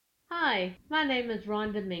Hi, my name is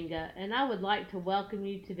Ron Dominga, and I would like to welcome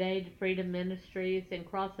you today to Freedom Ministries in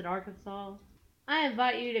Crossett, Arkansas. I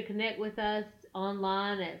invite you to connect with us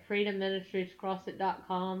online at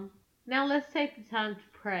freedomministriescrossett.com. Now let's take the time to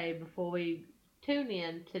pray before we tune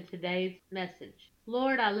in to today's message.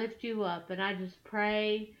 Lord, I lift you up and I just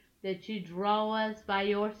pray that you draw us by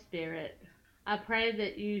your Spirit. I pray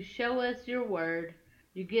that you show us your word.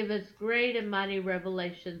 You give us great and mighty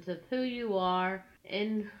revelations of who you are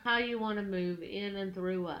and how you want to move in and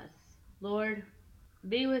through us. Lord,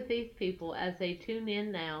 be with these people as they tune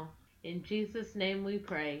in now. In Jesus' name we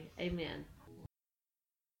pray. Amen.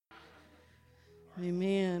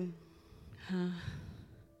 Amen.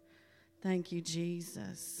 Thank you,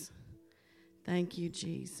 Jesus. Thank you,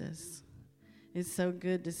 Jesus. It's so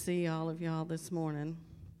good to see all of y'all this morning.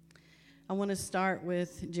 I want to start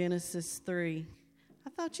with Genesis 3. I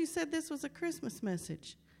thought you said this was a Christmas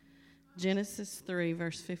message. Genesis 3,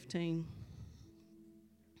 verse 15.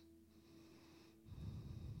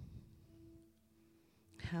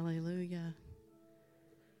 Hallelujah.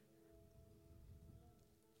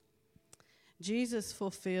 Jesus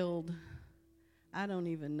fulfilled, I don't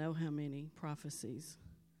even know how many prophecies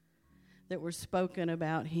that were spoken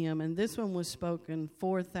about him. And this one was spoken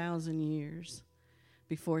 4,000 years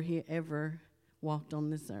before he ever walked on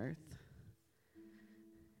this earth.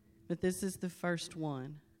 But this is the first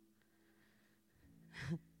one.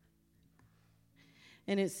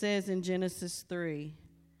 And it says in Genesis 3,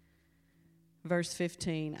 verse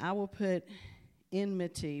 15, I will put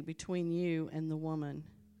enmity between you and the woman,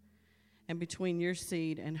 and between your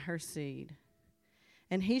seed and her seed.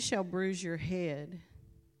 And he shall bruise your head,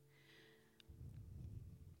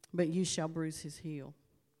 but you shall bruise his heel.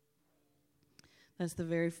 That's the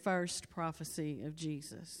very first prophecy of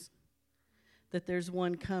Jesus, that there's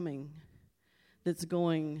one coming that's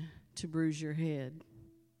going to bruise your head.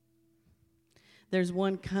 There's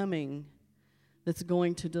one coming that's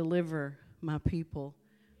going to deliver my people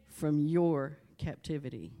from your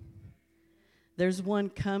captivity. There's one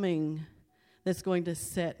coming that's going to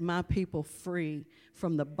set my people free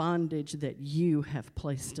from the bondage that you have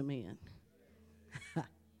placed them in.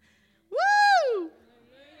 Woo!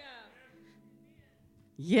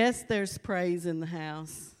 Yes, there's praise in the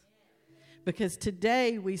house. Because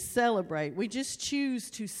today we celebrate, we just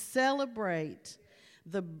choose to celebrate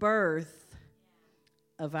the birth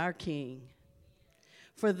of our King,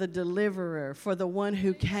 for the deliverer, for the one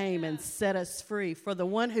who came and set us free, for the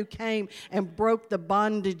one who came and broke the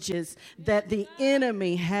bondages that the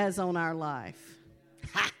enemy has on our life.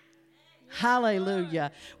 Ha!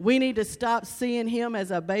 Hallelujah. We need to stop seeing him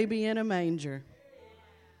as a baby in a manger.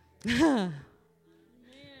 Woo!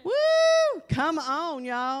 Come on,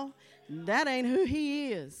 y'all. That ain't who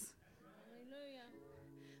he is.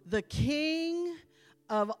 The King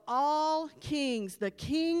of all kings, the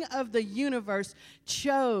King of the universe,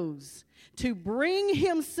 chose to bring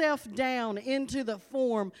himself down into the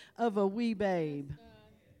form of a wee babe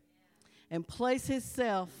and place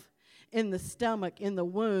himself in the stomach, in the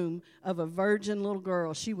womb of a virgin little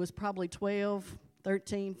girl. She was probably 12,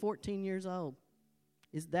 13, 14 years old.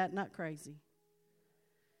 Is that not crazy?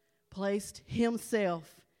 Placed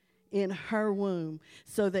himself in her womb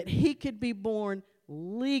so that he could be born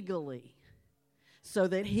legally, so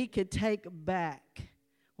that he could take back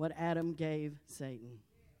what Adam gave Satan.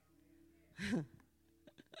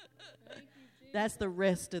 That's the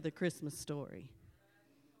rest of the Christmas story.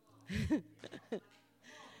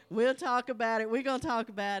 We'll talk about it. We're going to talk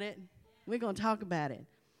about it. We're going to talk about it.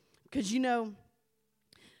 Because, you know,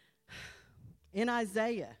 in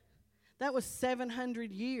Isaiah, that was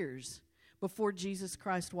 700 years before Jesus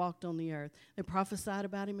Christ walked on the earth. They prophesied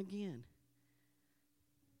about him again.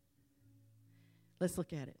 Let's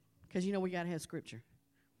look at it, because you know we got to have scripture.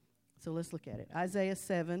 So let's look at it. Isaiah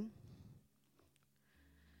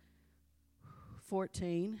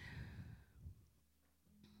 7:14.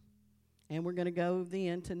 And we're going to go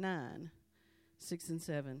then to 9, 6, and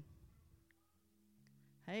 7.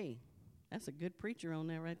 Hey, that's a good preacher on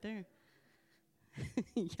there right there.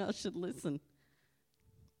 Y'all should listen.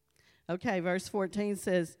 Okay, verse 14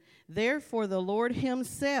 says, Therefore the Lord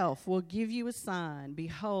himself will give you a sign.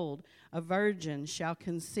 Behold, a virgin shall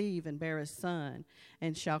conceive and bear a son,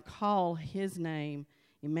 and shall call his name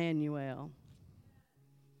Emmanuel.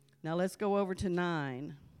 Now let's go over to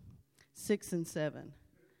 9, 6, and 7.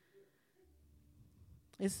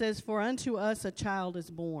 It says, For unto us a child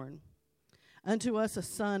is born, unto us a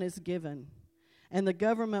son is given, and the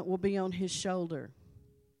government will be on his shoulder.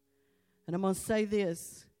 And I'm going to say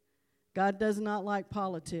this. God does not like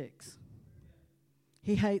politics.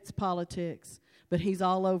 He hates politics, but he's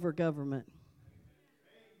all over government.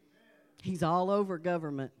 He's all over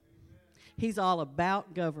government. He's all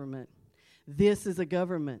about government. This is a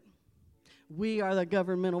government. We are the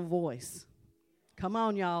governmental voice. Come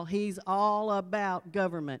on, y'all. He's all about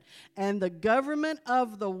government. And the government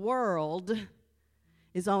of the world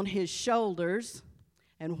is on his shoulders.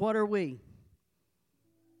 And what are we?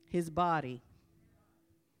 His body.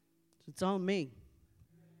 It's on me.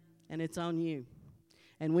 And it's on you.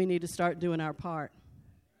 And we need to start doing our part.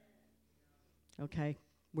 Okay?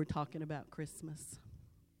 We're talking about Christmas.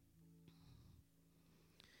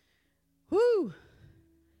 Woo!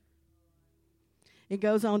 It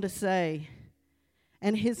goes on to say,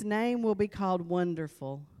 and his name will be called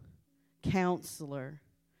Wonderful, Counselor,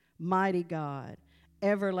 Mighty God,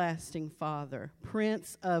 Everlasting Father,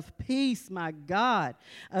 Prince of Peace, my God.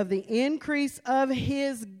 Of the increase of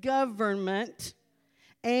his government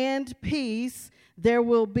and peace there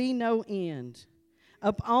will be no end.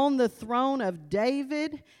 Upon the throne of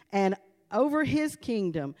David and over his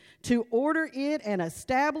kingdom, to order it and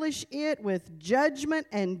establish it with judgment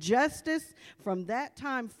and justice from that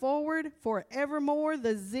time forward forevermore.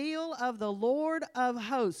 The zeal of the Lord of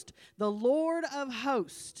hosts, the Lord of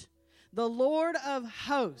hosts, the Lord of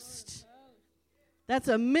hosts. That's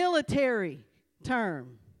a military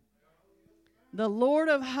term. The Lord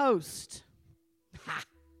of hosts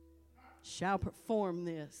shall perform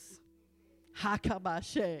this.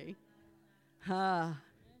 Hakabashe. Ha.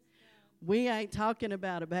 We ain't talking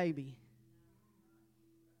about a baby.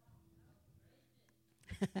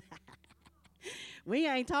 We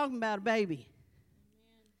ain't talking about a baby.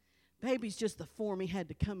 Baby's just the form he had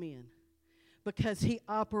to come in because he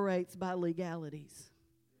operates by legalities.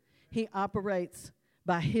 He operates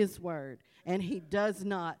by his word, and he does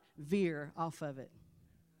not veer off of it.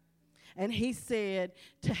 And he said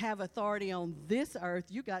to have authority on this earth,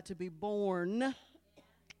 you got to be born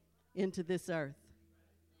into this earth.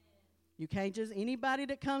 You can't just, anybody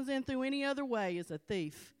that comes in through any other way is a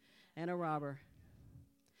thief and a robber.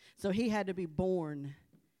 So he had to be born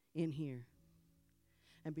in here.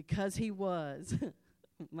 And because he was,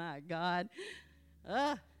 my God,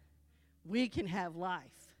 we can have life.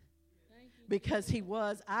 Because he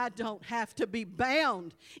was, I don't have to be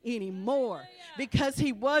bound anymore. Because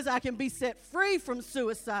he was, I can be set free from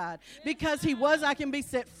suicide. Because he was, I can be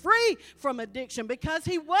set free from addiction. Because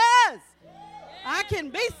he was, I can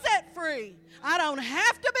be set free. I don't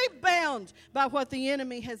have to be bound by what the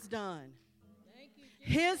enemy has done.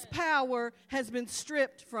 His power has been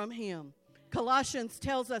stripped from him. Colossians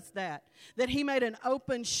tells us that he made an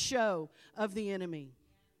open show of the enemy.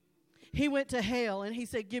 He went to hell and he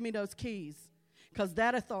said, give me those keys, because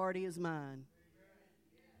that authority is mine.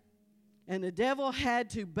 And the devil had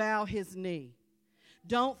to bow his knee.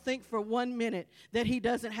 Don't think for 1 minute that he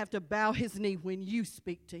doesn't have to bow his knee when you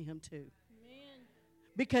speak to him too. Amen.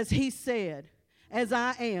 Because he said, as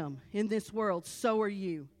I am in this world, so are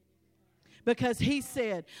you. Because he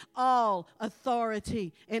said, all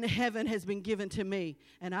authority in heaven has been given to me,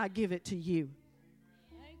 and I give it to you.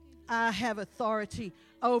 I have authority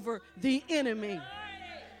over the enemy.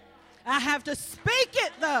 I have to speak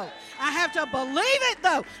it, though. I have to believe it,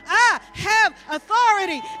 though. I have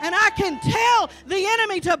authority, and I can tell the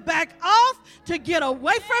enemy to back off, to get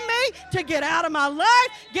away from me, to get out of my life,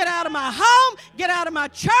 get out of my home, get out of my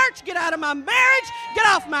church, get out of my marriage, get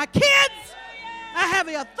off my kids. I have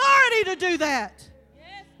the authority to do that.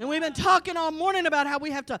 And we've been talking all morning about how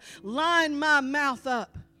we have to line my mouth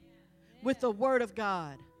up with the Word of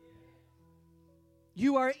God.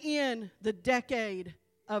 You are in the decade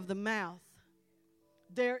of the mouth.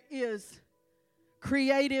 There is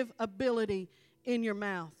creative ability in your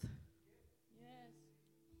mouth. Yes.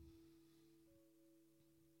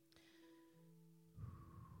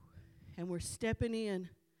 And we're stepping in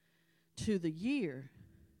to the year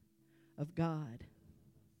of God.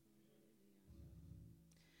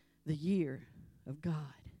 The year of God.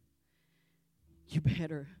 You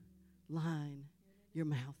better line your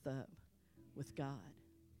mouth up with God.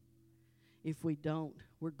 If we don't,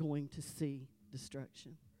 we're going to see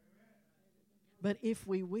destruction. But if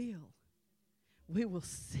we will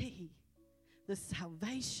see the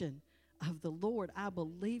salvation of the Lord. I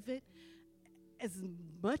believe it as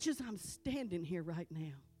much as I'm standing here right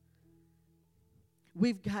now.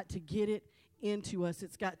 We've got to get it into us.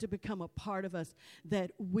 It's got to become a part of us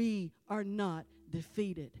that we are not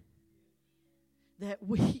defeated. That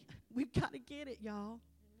we've got to get it, y'all.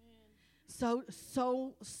 So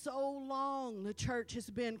long the church has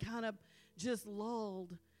been kind of just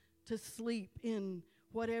lulled to sleep in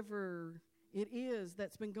whatever it is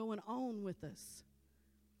that's been going on with us.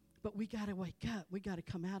 But we got to wake up. We got to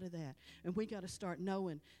come out of that. And we got to start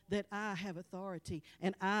knowing that I have authority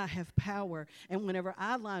and I have power. And whenever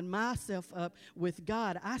I line myself up with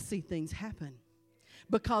God, I see things happen.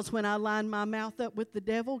 Because when I line my mouth up with the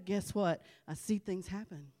devil, guess what? I see things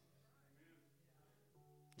happen.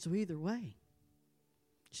 So either way,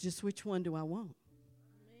 it's just which one do I want?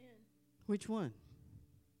 Amen. Which one?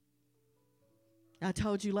 I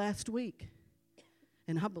told you last week,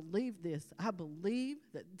 and I believe this. I believe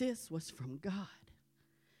that this was from God,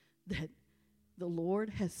 that the Lord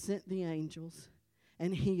has sent the angels,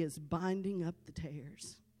 and he is binding up the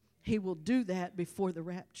tares. He will do that before the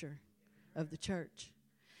rapture of the church,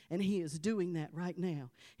 and he is doing that right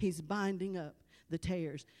now. He's binding up the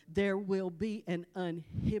tares. There will be an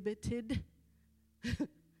uninhibited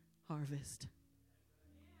harvest.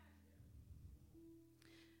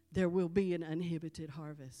 There will be an uninhibited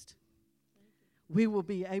harvest. We will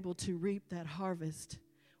be able to reap that harvest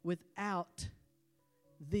without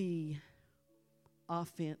the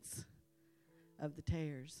offense of the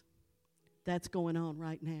tares. That's going on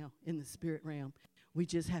right now in the spirit realm. We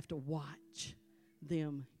just have to watch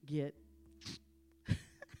them get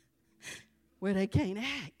where they can't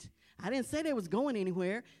act. I didn't say they was going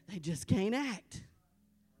anywhere. They just can't act.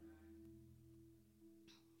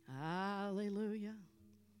 Hallelujah.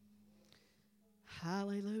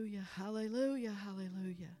 Hallelujah, hallelujah,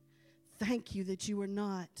 hallelujah. Thank you that you are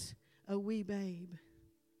not a wee babe.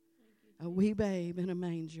 A wee babe in a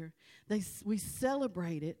manger. We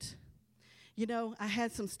celebrate it. You know, I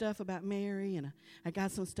had some stuff about Mary and I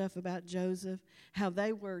got some stuff about Joseph, how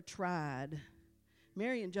they were tried.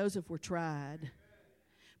 Mary and Joseph were tried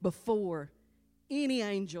before any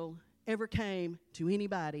angel ever came to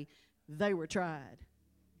anybody. They were tried.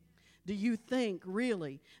 Do you think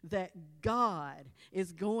really that God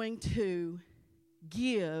is going to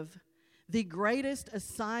give the greatest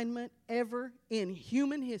assignment ever in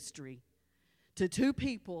human history to two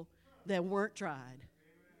people that weren't tried?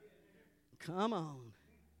 Come on.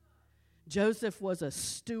 Joseph was a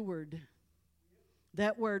steward.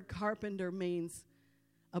 That word carpenter means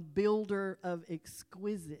a builder of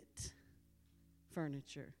exquisite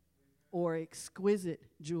furniture or exquisite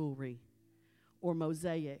jewelry or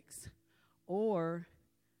mosaics, or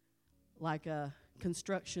like a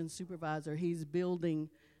construction supervisor. He's building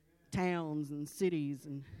towns and cities,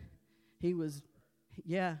 and he was,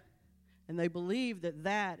 and they believe that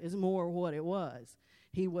that is more what it was.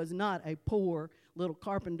 He was not a poor little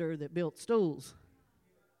carpenter that built stools.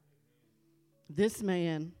 This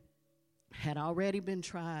man had already been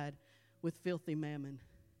tried with filthy mammon,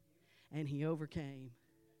 and he overcame.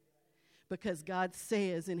 Because God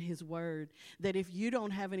says in his word that if you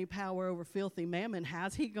don't have any power over filthy mammon,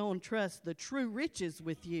 how's he going to trust the true riches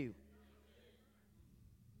with you?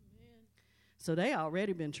 Amen. So they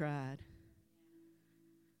already been tried.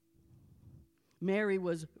 Mary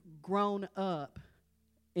was grown up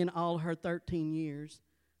in all her 13 years.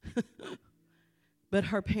 But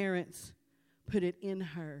her parents put it in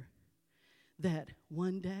her that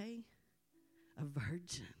one day a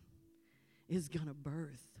virgin is going to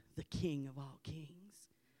birth the King of all kings.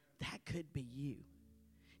 That could be you.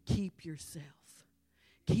 Keep yourself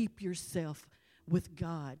with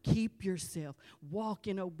God. Keep yourself. Walk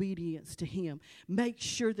in obedience to him. Make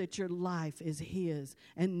sure that your life is his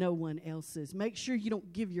and no one else's. Make sure you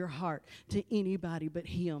don't give your heart to anybody but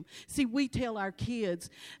him. See, we tell our kids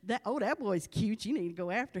that, oh, that boy's cute. You need to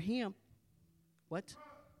go after him. What?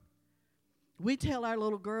 We tell our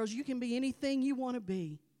little girls, you can be anything you want to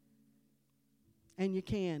be. And you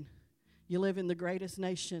can. You live in the greatest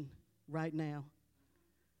nation right now.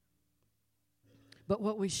 But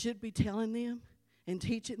what we should be telling them and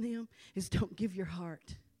teaching them is don't give your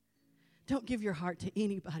heart. Don't give your heart to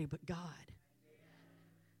anybody but God.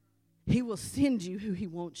 He will send you who he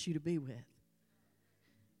wants you to be with.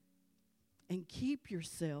 And keep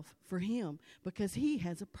yourself for him because he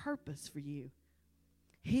has a purpose for you.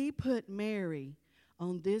 He put Mary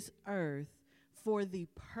on this earth for the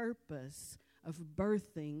purpose of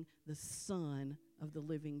birthing the Son of the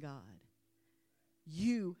living God.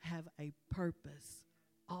 You have a purpose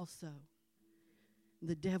also.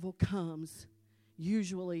 The devil comes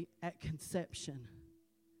usually at conception,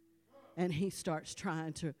 and he starts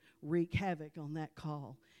trying to wreak havoc on that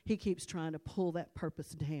call. He keeps trying to pull that purpose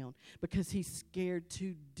down because he's scared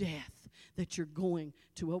to death that you're going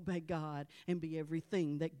to obey God and be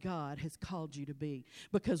everything that God has called you to be.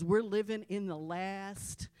 Because we're living in the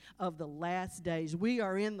last of the last days. We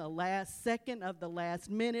are in the last second of the last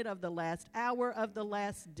minute of the last hour of the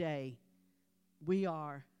last day. We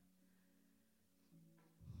are.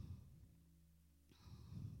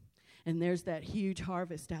 And there's that huge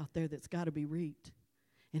harvest out there that's got to be reaped.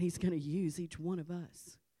 And he's going to use each one of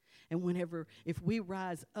us. And if we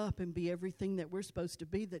rise up and be everything that we're supposed to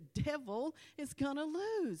be, the devil is going to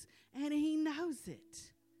lose. And he knows it.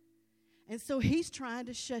 And so he's trying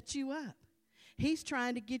to shut you up. He's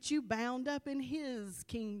trying to get you bound up in his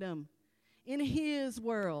kingdom, in his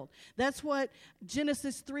world. That's what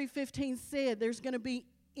Genesis 3:15 said. There's going to be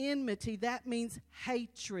enmity. That means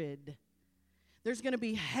hatred. There's going to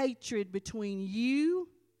be hatred between you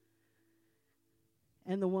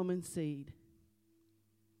and the woman's seed.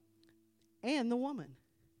 And the woman.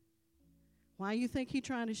 Why you think he's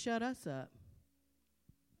trying to shut us up?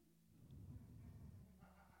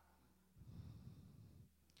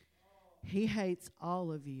 He hates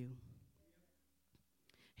all of you.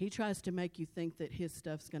 He tries to make you think that his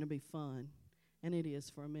stuff's going to be fun. And it is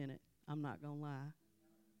for a minute. I'm not going to lie.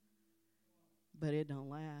 But it don't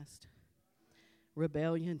last.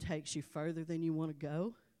 Rebellion takes you further than you want to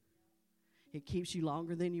go. It keeps you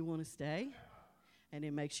longer than you want to stay. And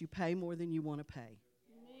it makes you pay more than you want to pay.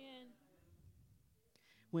 Amen.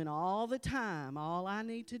 When all the time, all I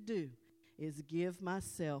need to do is give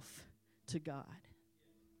myself to God.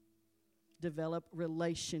 Develop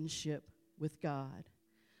relationship with God.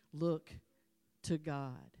 Look to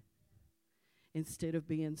God. Instead of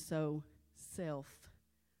being so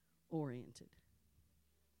self-oriented.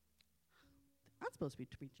 I'm supposed to be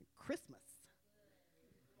preaching Christmas.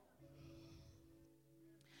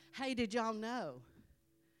 Hey, did y'all know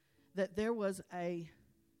that there was a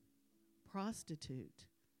prostitute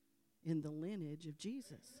in the lineage of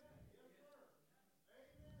Jesus?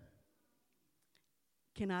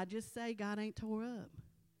 Can I just say God ain't tore up?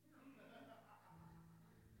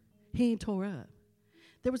 He ain't tore up.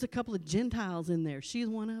 There was a couple of Gentiles in there. She's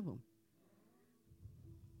one of them.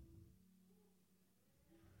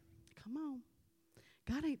 Come on.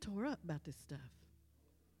 God ain't tore up about this stuff.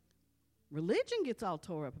 Religion gets all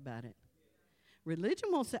tore up about it. Religion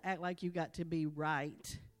wants to act like you got to be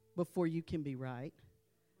right before you can be right.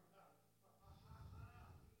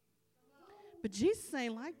 But Jesus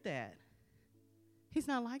ain't like that. He's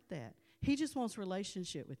not like that. He just wants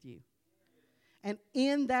relationship with you. And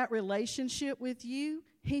in that relationship with you,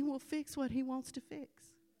 he will fix what he wants to fix.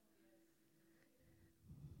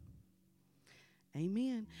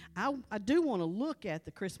 Amen. I do want to look at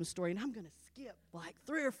the Christmas story, and I'm going to skip like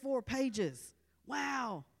 3 or 4 pages.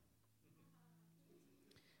 Wow.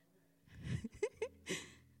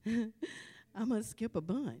 I'm going to skip a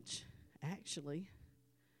bunch, actually.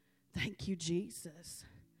 Thank you, Jesus.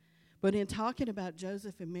 But in talking about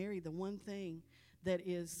Joseph and Mary, the one thing that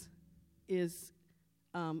is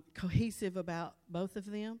cohesive about both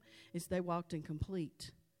of them is they walked in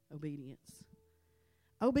complete obedience.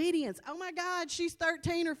 Obedience. Oh, my God, she's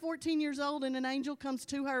 13 or 14 years old, and an angel comes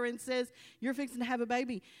to her and says, you're fixing to have a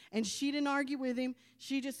baby. And she didn't argue with him.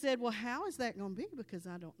 She just said, well, how is that going to be? Because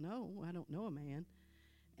I don't know. I don't know a man.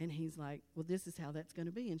 And he's like, well, this is how that's going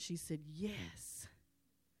to be. And she said, yes,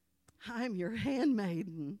 I'm your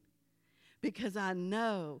handmaiden. Because I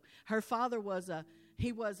know her father was a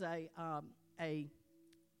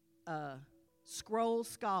scroll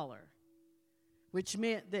scholar, which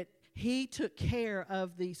meant that he took care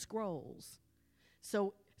of the scrolls.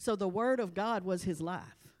 So the word of God was his life.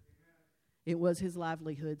 It was his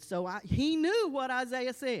livelihood. So he knew what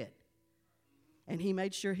Isaiah said. And he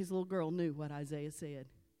made sure his little girl knew what Isaiah said.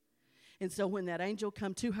 And so when that angel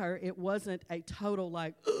come to her, it wasn't a total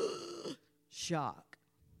like shock.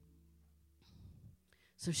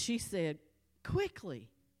 So she said, quickly,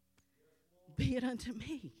 be it unto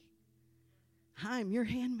me. I am your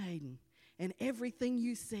handmaiden. And everything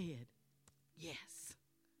you said, yes.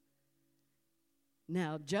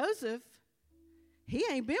 Now, Joseph, he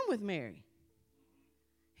ain't been with Mary.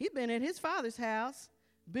 He's been at his father's house,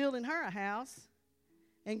 building her a house,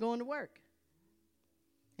 and going to work.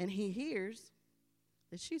 And he hears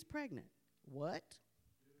that she's pregnant. What?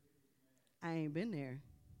 I ain't been there.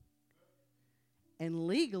 And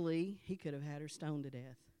legally, he could have had her stoned to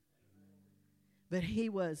death. But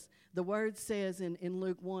the word says in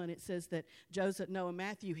Luke 1, it says that Joseph, no, in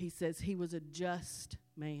Matthew, he says he was a just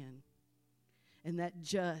man. And that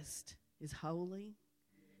just is holy,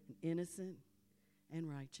 and innocent, and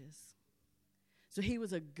righteous. So he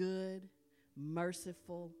was a good,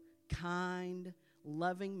 merciful, kind,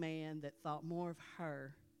 loving man that thought more of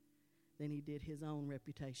her than he did his own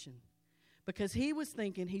reputation. Because he was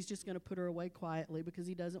thinking he's just going to put her away quietly because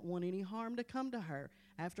he doesn't want any harm to come to her.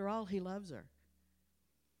 After all, he loves her.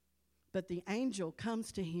 But the angel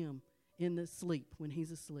comes to him in the sleep, when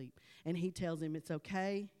he's asleep, and he tells him, it's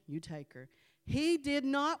okay, you take her. He did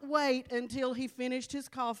not wait until he finished his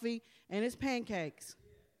coffee and his pancakes.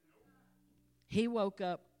 He woke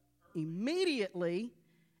up immediately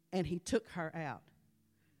and he took her out.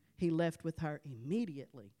 He left with her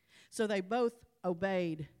immediately. So they both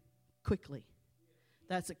obeyed quickly.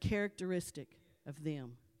 That's a characteristic of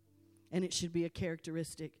them. And it should be a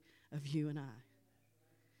characteristic of you and I.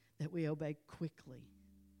 That we obey quickly.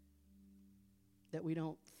 That we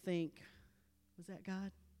don't think, was that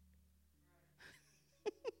God?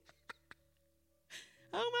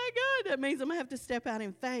 Oh my God, that means I'm going to have to step out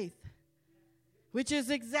in faith. Which is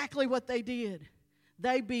exactly what they did.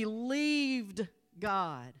 They believed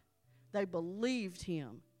God. They believed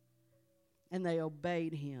Him. And they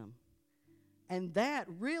obeyed Him. And that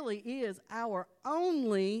really is our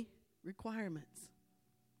only requirements.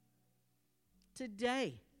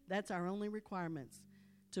 Today, that's our only requirements.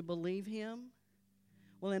 To believe Him.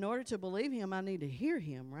 Well, in order to believe Him, I need to hear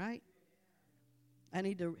Him, right? I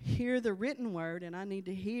need to hear the written word, and I need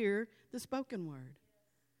to hear the spoken word.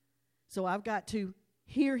 So I've got to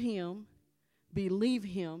hear Him, believe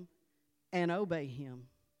Him, and obey Him,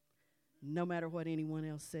 no matter what anyone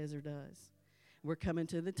else says or does. We're coming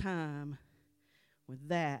to the time when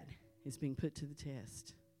that is being put to the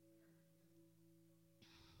test.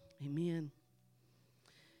 Amen.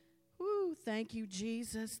 Woo, thank you,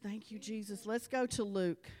 Jesus. Thank you, Jesus. Let's go to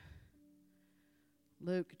Luke.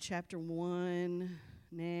 Luke chapter 1.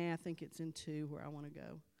 I think it's in 2 where I want to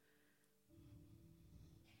go.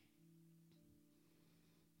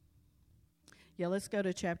 Yeah, let's go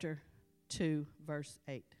to chapter 2, verse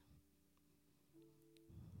 8.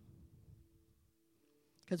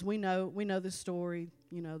 Because we know the story.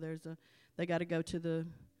 You know, they got to go to the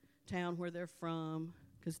town where they're from,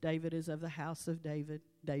 because David is of the house of David.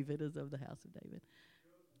 David is of the house of David.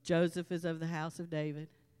 Joseph is of the house of David.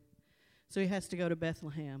 So he has to go to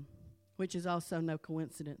Bethlehem, which is also no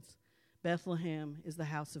coincidence. Bethlehem is the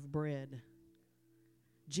house of bread.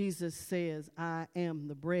 Jesus says, I am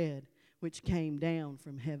the bread which came down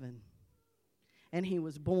from heaven. And he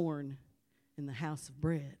was born in the house of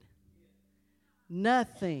bread.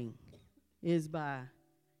 Nothing is by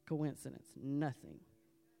coincidence. Nothing.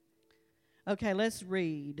 Okay, let's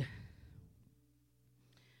read.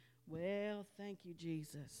 Well, thank you,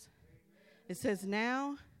 Jesus. It says,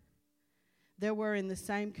 now there were in the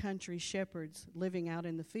same country shepherds living out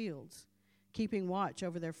in the fields, keeping watch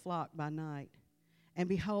over their flock by night. And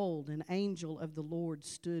behold, an angel of the Lord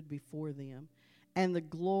stood before them, and the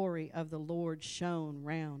glory of the Lord shone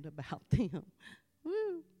round about them.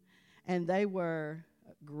 Woo! And they were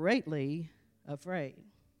greatly afraid.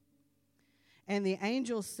 And the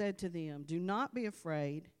angel said to them, do not be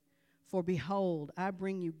afraid, for behold, I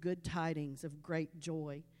bring you good tidings of great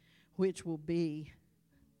joy, which will be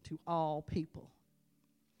to all people.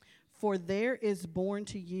 For there is born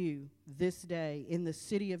to you this day in the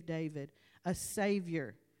city of David a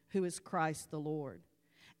Savior, who is Christ the Lord.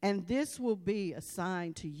 And this will be a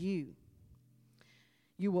sign to you.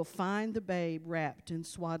 You will find the babe wrapped in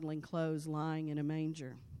swaddling clothes, lying in a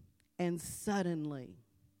manger. And suddenly,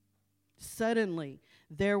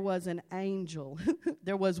 there was an angel,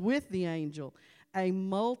 there was with the angel a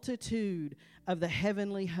multitude of the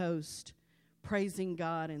heavenly host, praising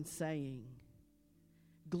God and saying,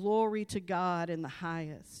 glory to God in the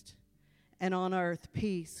highest, and on earth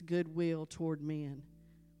peace, goodwill toward men.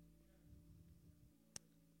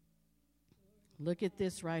 Look at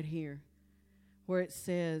this right here, where it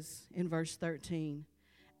says in verse 13,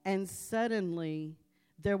 and suddenly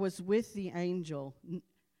there was with the angel,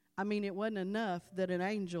 I mean, it wasn't enough that an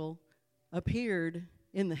angel appeared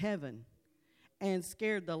in the heaven and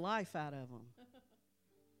scared the life out of them.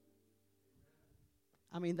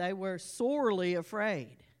 I mean, they were sorely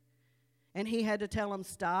afraid. And he had to tell them,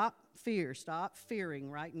 stop fearing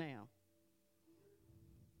right now.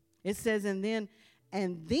 It says, and then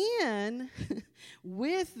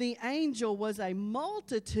with the angel was a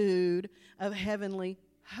multitude of heavenly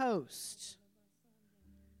hosts.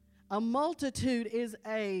 A multitude is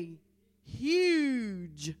a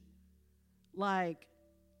huge, like,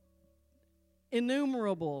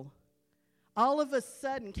 innumerable. All of a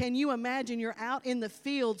sudden, can you imagine you're out in the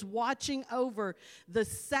fields watching over the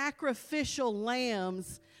sacrificial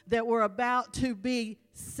lambs that were about to be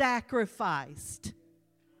sacrificed?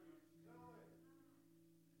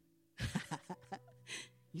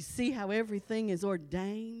 You see how everything is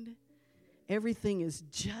ordained? Everything is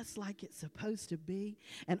just like it's supposed to be.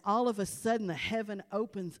 And all of a sudden the heaven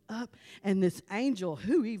opens up, and this angel,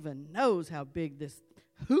 who even knows how big this,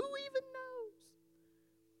 who even knows?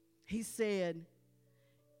 He said,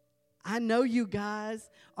 I know you guys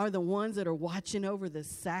are the ones that are watching over the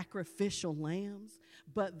sacrificial lambs,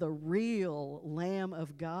 but the real Lamb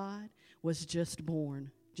of God was just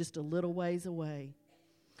born, just a little ways away.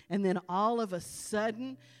 And then all of a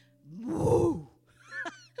sudden, whoo,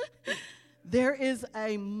 there is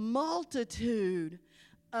a multitude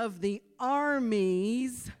of the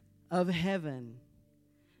armies of heaven.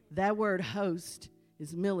 That word host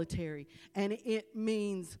is military, and it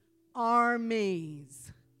means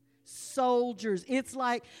armies, soldiers. It's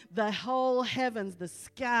like the whole heavens, the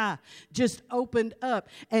sky just opened up,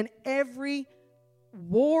 and every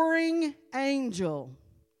warring angel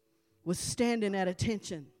was standing at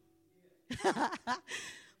attention,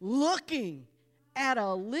 looking at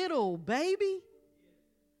a little baby.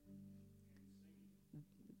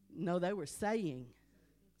 No, they were saying,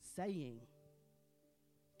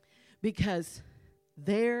 because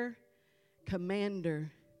their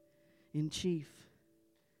commander-in-chief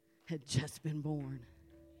had just been born.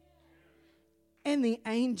 And the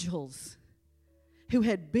angels who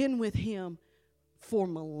had been with him for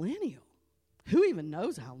millennia, who even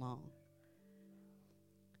knows how long,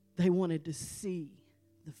 they wanted to see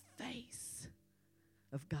the face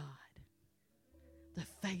of God. The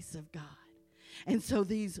face of God. And so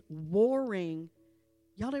these warring,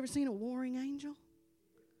 y'all ever seen a warring angel?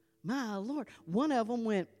 My Lord. One of them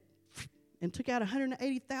went and took out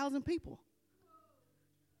 180,000 people.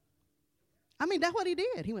 I mean, that's what he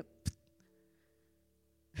did. He went.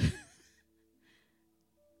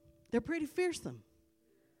 They're pretty fearsome.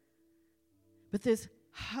 But this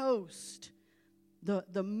host,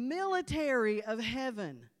 the military of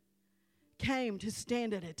heaven, came to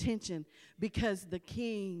stand at attention because the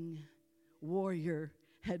king warrior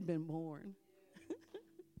had been born.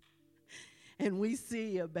 And we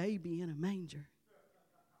see a baby in a manger.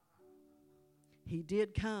 He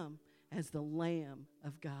did come as the Lamb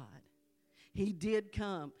of God. He did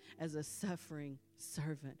come as a suffering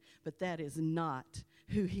servant, but that is not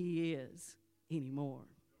who he is anymore.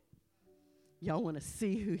 Y'all want to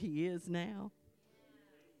see who he is now?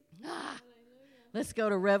 Let's go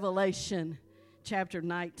to Revelation chapter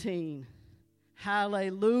 19.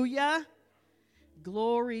 Hallelujah.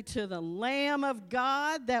 Glory to the Lamb of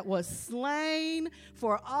God that was slain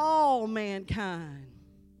for all mankind.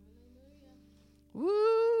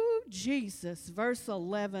 Woo, Jesus. Verse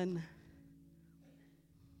 11.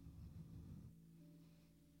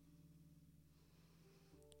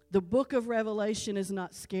 The book of Revelation is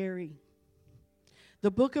not scary.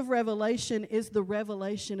 The book of Revelation is the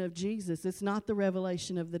revelation of Jesus. It's not the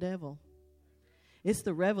revelation of the devil. It's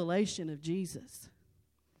the revelation of Jesus.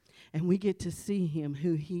 And we get to see him,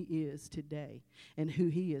 who he is today, and who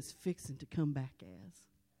he is fixing to come back as.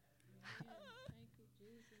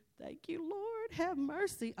 Thank you, Lord. Have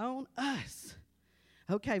mercy on us.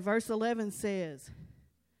 Okay, verse 11 says,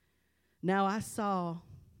 now I saw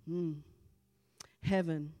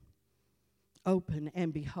heaven open,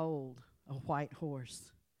 and behold, a white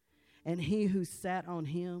horse. And he who sat on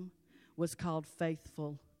him was called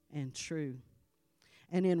Faithful and True.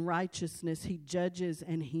 And in righteousness he judges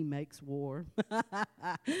and he makes war.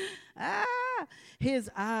 His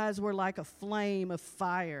eyes were like a flame of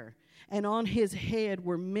fire, and on his head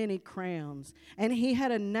were many crowns. And he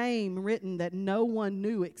had a name written that no one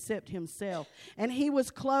knew except himself. And he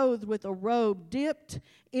was clothed with a robe dipped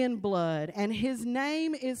in blood. And his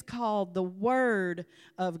name is called the Word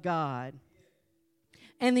of God.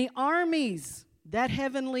 And the armies, that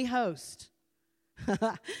heavenly host,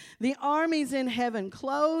 the armies in heaven,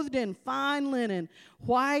 clothed in fine linen,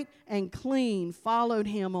 white and clean, followed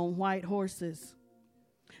him on white horses.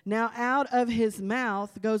 Now out of his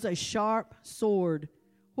mouth goes a sharp sword.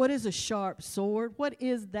 What is a sharp sword? What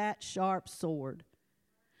is that sharp sword?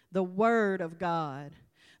 The Word of God.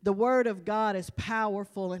 The Word of God is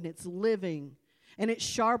powerful and it's living, and it's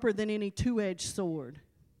sharper than any two-edged sword.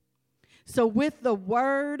 So with the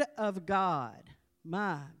Word of God,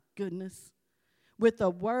 my goodness, with the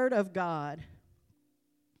Word of God,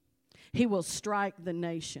 he will strike the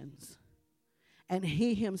nations, and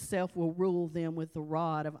he himself will rule them with the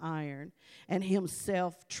rod of iron, and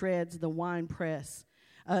himself treads the winepress,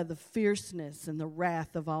 the fierceness and the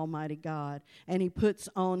wrath of Almighty God. And he puts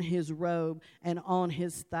on his robe and on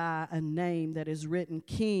his thigh a name that is written,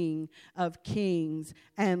 King of Kings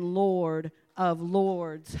and Lord of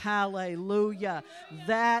Lords. Hallelujah.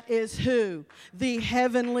 That is who the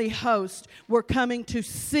heavenly host were coming to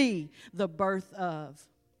see the birth of.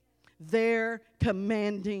 Their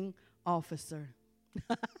commanding officer.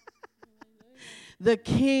 The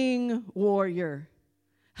king warrior.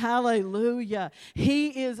 Hallelujah.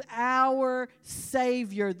 He is our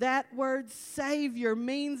Savior. That word Savior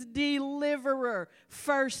means deliverer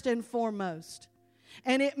first and foremost.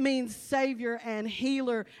 And it means Savior and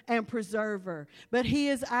healer and preserver. But He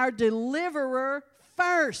is our deliverer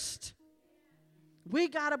first. We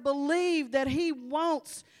got to believe that He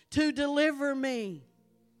wants to deliver me.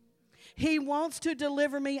 He wants to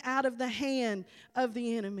deliver me out of the hand of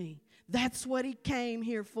the enemy. That's what He came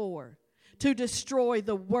here for, to destroy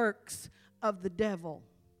the works of the devil.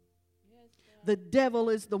 The devil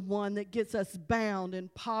is the one that gets us bound in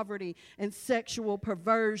poverty and sexual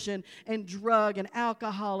perversion and drug and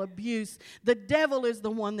alcohol abuse. The devil is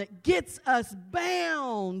the one that gets us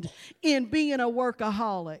bound in being a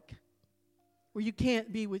workaholic, where you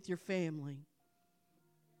can't be with your family.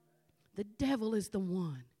 The devil is the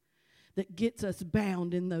one that gets us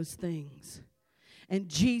bound in those things. And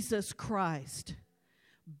Jesus Christ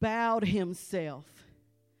bowed Himself,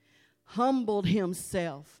 humbled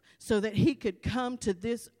Himself, so that He could come to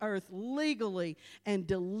this earth legally and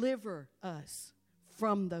deliver us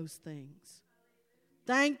from those things.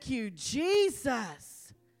 Thank you,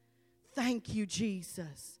 Jesus. Thank you,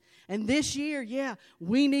 Jesus. And this year,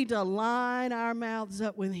 we need to line our mouths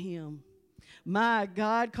up with Him. My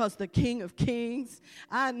God, because the King of Kings,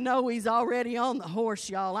 I know He's already on the horse,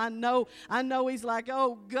 y'all. I know He's like,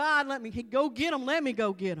 oh, God, let me go get Him. Let me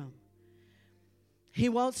go get Him. He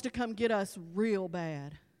wants to come get us real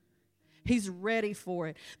bad. He's ready for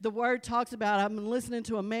it. The Word talks about, I've been listening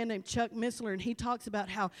to a man named Chuck Missler, and he talks about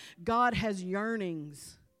how God has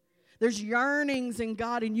yearnings. There's yearnings in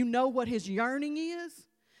God, and you know what His yearning is?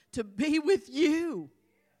 To be with you.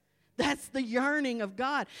 That's the yearning of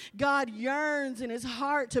God. God yearns in His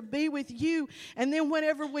heart to be with you. And then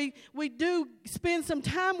whenever we do spend some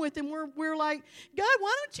time with Him, we're like, God,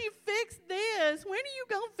 why don't you fix this? When are you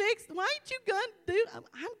going to fix? Why ain't you going to do?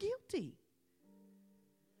 I'm guilty.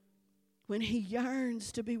 When He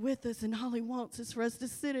yearns to be with us, and all He wants is for us to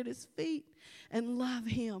sit at His feet and love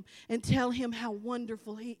Him and tell Him how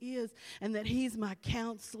wonderful He is and that He's my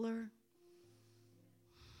counselor.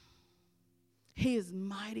 He is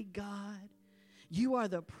mighty God. You are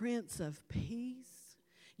the Prince of Peace.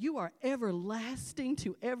 You are everlasting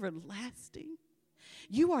to everlasting.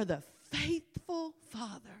 You are the faithful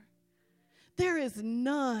Father. There is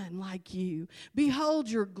none like you. Behold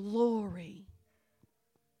your glory.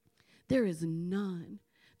 There is none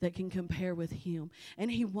that can compare with Him. And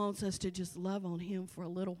He wants us to just love on Him for a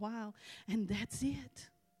little while, and that's it.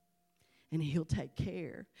 And He'll take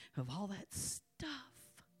care of all that stuff.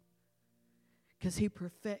 Because He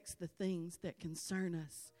perfects the things that concern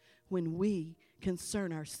us when we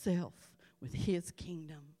concern ourselves with His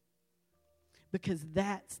kingdom. Because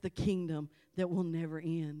that's the kingdom that will never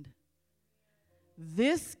end.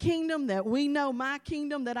 This kingdom that we know, my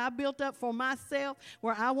kingdom that I built up for myself,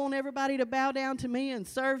 where I want everybody to bow down to me and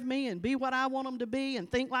serve me and be what I want them to be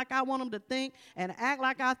and think like I want them to think and act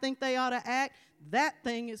like I think they ought to act, that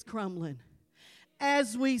thing is crumbling.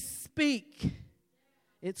 As we speak,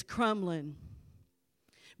 it's crumbling.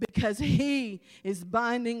 Because He is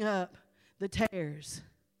binding up the tares.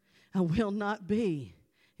 I will not be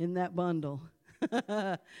in that bundle.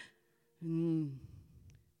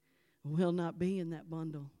 Will not be in that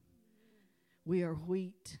bundle. We are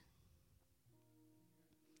wheat,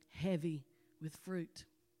 heavy with fruit,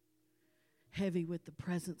 heavy with the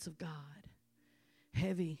presence of God,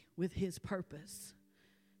 heavy with His purpose,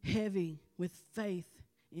 heavy with faith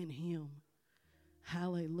in Him.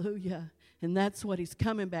 Hallelujah. And that's what He's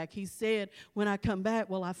coming back. He said, when I come back,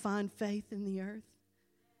 will I find faith in the earth?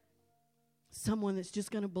 Someone that's just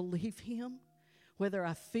going to believe Him, whether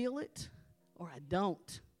I feel it or I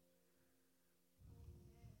don't.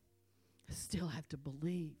 I still have to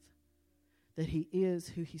believe that He is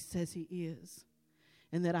who He says He is,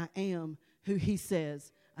 and that I am who He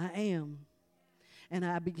says I am. And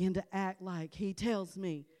I begin to act like He tells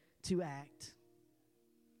me to act.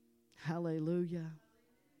 Hallelujah.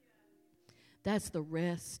 That's the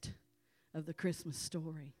rest of the Christmas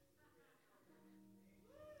story.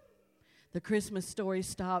 The Christmas story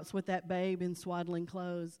stops with that babe in swaddling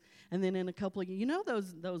clothes. And then in a couple of years, you know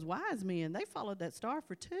those wise men, they followed that star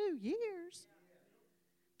for 2 years.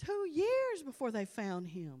 2 years before they found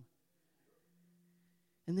Him.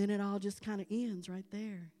 And then it all just kind of ends right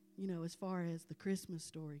there, you know, as far as the Christmas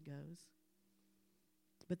story goes.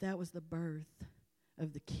 But that was the birth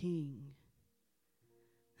of the King.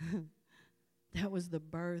 That was the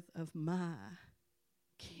birth of my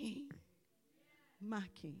King. My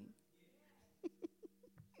King.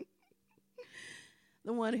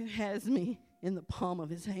 The one who has me in the palm of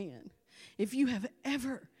His hand. If you have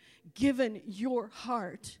ever given your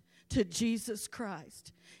heart to Jesus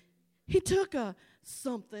Christ. He took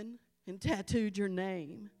something and tattooed your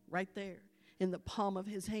name right there in the palm of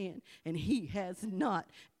his hand, and he has not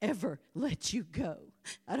ever let you go.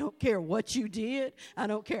 I don't care what you did. I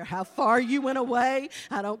don't care how far you went away.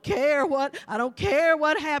 I don't care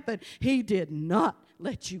what happened. He did not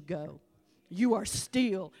let you go. You are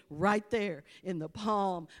still right there in the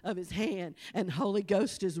palm of his hand, and the Holy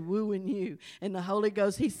Ghost is wooing you. And the Holy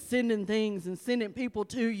Ghost, he's sending things and sending people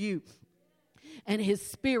to you. And his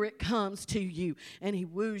spirit comes to you, and he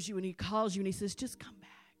woos you, and he calls you, and he says, just come back.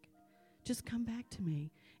 Just come back to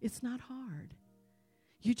me. It's not hard.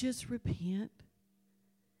 You just repent,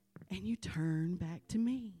 and you turn back to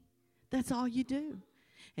me. That's all you do.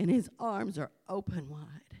 And his arms are open wide.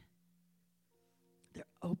 They're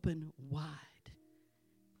open wide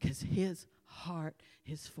because his heart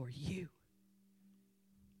is for you.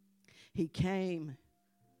 He came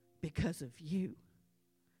because of you.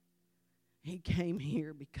 He came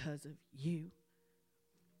here because of you.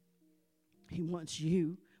 He wants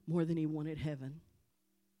you more than he wanted heaven.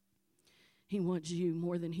 He wants you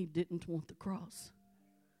more than he didn't want the cross.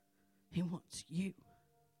 He wants you.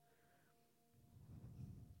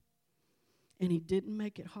 And he didn't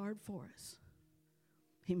make it hard for us.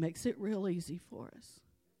 He makes it real easy for us.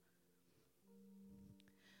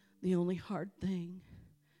 The only hard thing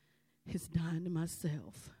is dying to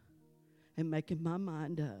myself and making my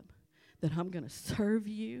mind up that I'm going to serve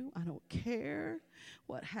you. I don't care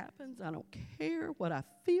what happens. I don't care what I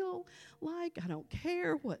feel like. I don't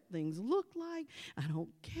care what things look like. I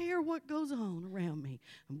don't care what goes on around me.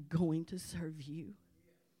 I'm going to serve you.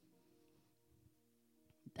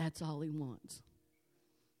 That's all he wants,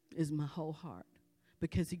 is my whole heart,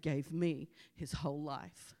 because he gave me his whole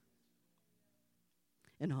life.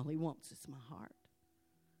 And all he wants is my heart.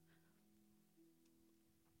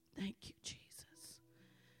 Thank you, Jesus.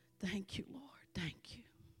 Thank you, Lord. Thank you.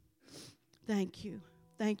 Thank you.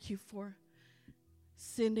 Thank you for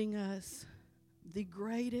sending us the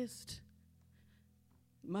greatest,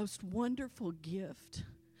 most wonderful gift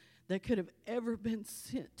that could have ever been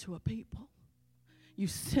sent to a people. You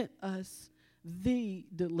sent us the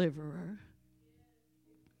deliverer.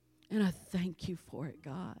 And I thank you for it,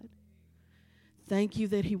 God. Thank you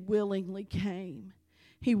that he willingly came.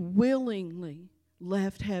 He willingly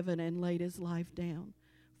left heaven and laid his life down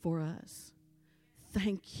for us.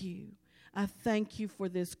 Thank you. I thank you for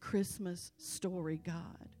this Christmas story,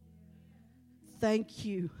 God. Thank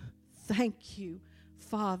you. Thank you,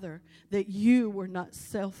 Father, that you were not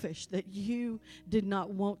selfish, that you did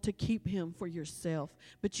not want to keep him for yourself,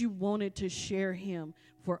 but you wanted to share him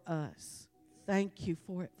for us. Thank you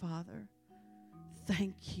for it, Father.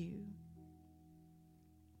 Thank you.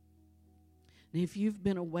 And if you've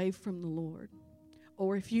been away from the Lord,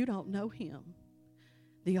 or if you don't know him,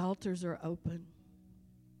 the altars are open.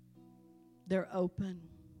 They're open.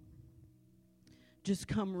 Just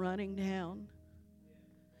come running down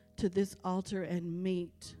to this altar and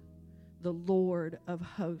meet the Lord of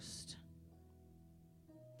hosts.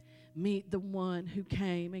 Meet the one who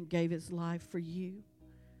came and gave his life for you.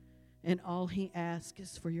 And all he asks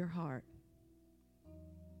is for your heart.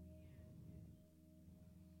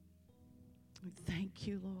 Thank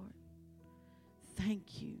you, Lord.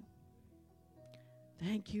 Thank you.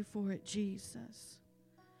 Thank you for it, Jesus.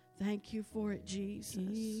 Thank you for it, Jesus.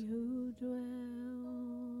 He who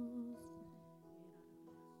dwells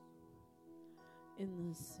in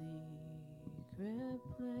the secret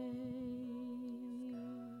place.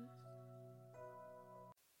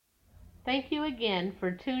 Thank you again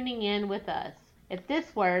for tuning in with us. If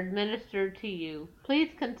this word ministered to you,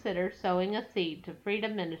 please consider sowing a seed to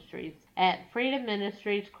Freedom Ministries at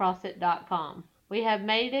freedomministriescrossit.com. We have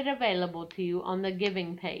made it available to you on the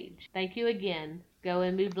giving page. Thank you again. Go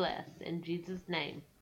and be blessed. In Jesus' name.